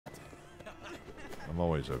I'm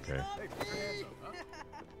always okay.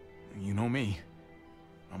 You know me.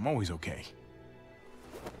 I'm always okay.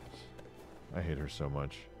 I hate her so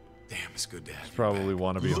much. Damn, it's good to have you Probably back.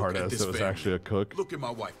 want to be Look hard at ass this that was family. actually a cook. Look at my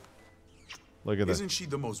wife. Look at that. Isn't she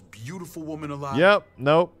the most beautiful woman alive? Yep.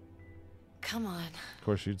 Nope. Come on. Of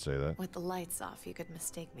course you'd say that. With the lights off, you could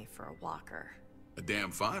mistake me for a walker. A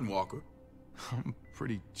damn fine walker. I'm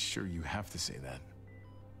pretty sure you have to say that.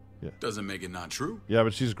 Doesn't make it not true. Yeah,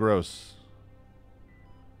 but she's gross.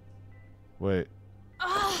 Wait.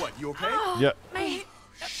 What, you okay? Yeah.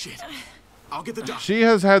 Shit. I'll get the doctor. She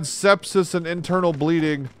has had sepsis and internal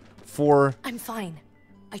bleeding for... I'm fine.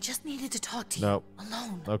 I just needed to talk to you. No.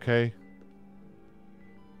 Alone. Okay.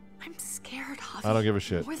 I'm scared, Javi. I don't give a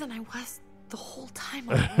shit. More than I was the whole time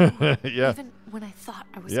alone. Yeah. Even when I thought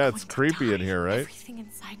I was Yeah, going it's to creepy die, in here, right? Everything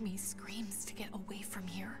inside me screams to get away from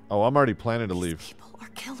here. Oh, I'm already planning to These leave. people are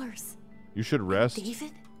killers. You should rest.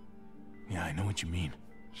 David? Yeah, I know what you mean.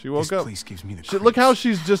 She woke This up. place gives me the Shit, look how creeps.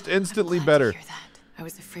 she's just instantly I'm glad better. to hear that. I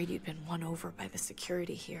was afraid you'd been won over by the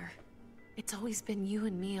security here. It's always been you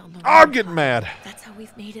and me on the I'm run, getting Javi. mad. That's how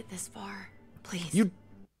we've made it this far. Please.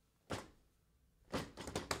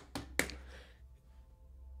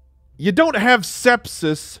 You don't have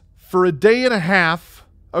sepsis for a day and a half,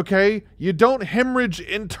 okay? You don't hemorrhage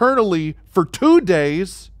internally for 2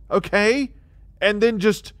 days, okay? And then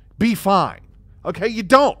just be fine, okay? You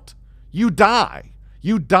don't. You die.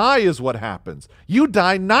 You die is what happens. You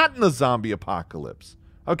die not in a zombie apocalypse,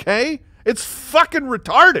 okay? It's fucking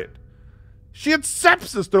retarded. She had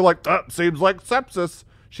sepsis. They're like, seems like sepsis.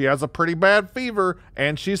 She has a pretty bad fever,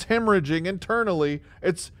 and she's hemorrhaging internally.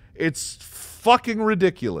 It's fucking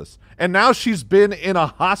ridiculous. And now she's been in a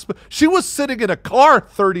hospital. She was sitting in a car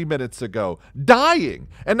 30 minutes ago, dying.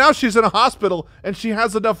 And now she's in a hospital, and she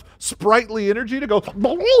has enough sprightly energy to go,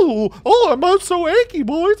 oh, I'm so achy,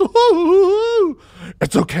 boys.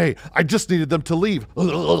 It's okay. I just needed them to leave.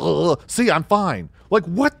 See, I'm fine. Like,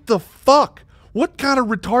 what the fuck? What kind of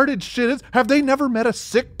retarded shit is? Have they never met a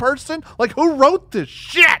sick person? Like, who wrote this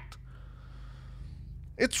shit?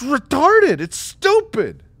 It's retarded. It's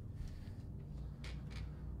stupid.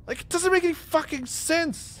 Like, it doesn't make any fucking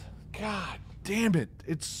sense. God damn it.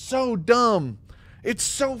 It's so dumb. It's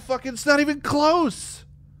so fucking, it's not even close.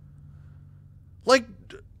 Like,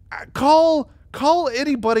 call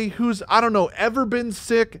anybody who's, I don't know, ever been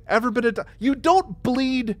sick, ever been, you don't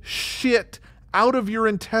bleed shit out of your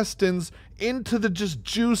intestines into the just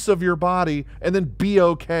juice of your body and then be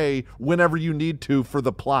okay whenever you need to for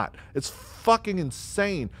the plot. It's fucking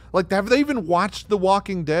insane. Like, have they even watched The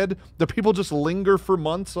Walking Dead? Do people just linger for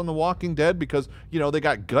months on The Walking Dead because, you know, they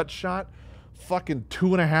got gut shot fucking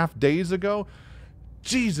 2.5 days ago?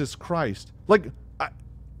 Jesus Christ. Like,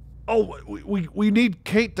 we need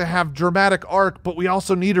Kate to have dramatic arc, but we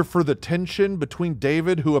also need her for the tension between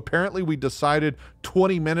David, who apparently we decided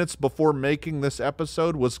 20 minutes before making this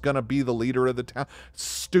episode was going to be the leader of the town.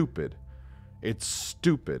 Stupid. It's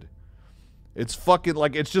stupid. It's fucking,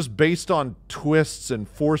 like, it's just based on twists and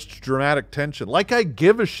forced dramatic tension. Like, I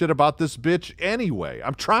give a shit about this bitch anyway.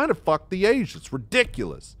 I'm trying to fuck the age. It's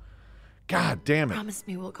ridiculous. God damn it. Promise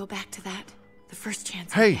me we'll go back to that. The first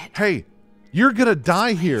chance we Hey, get. hey. You're gonna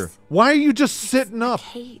die here. Why are you just sitting up?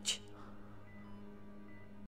 Cage.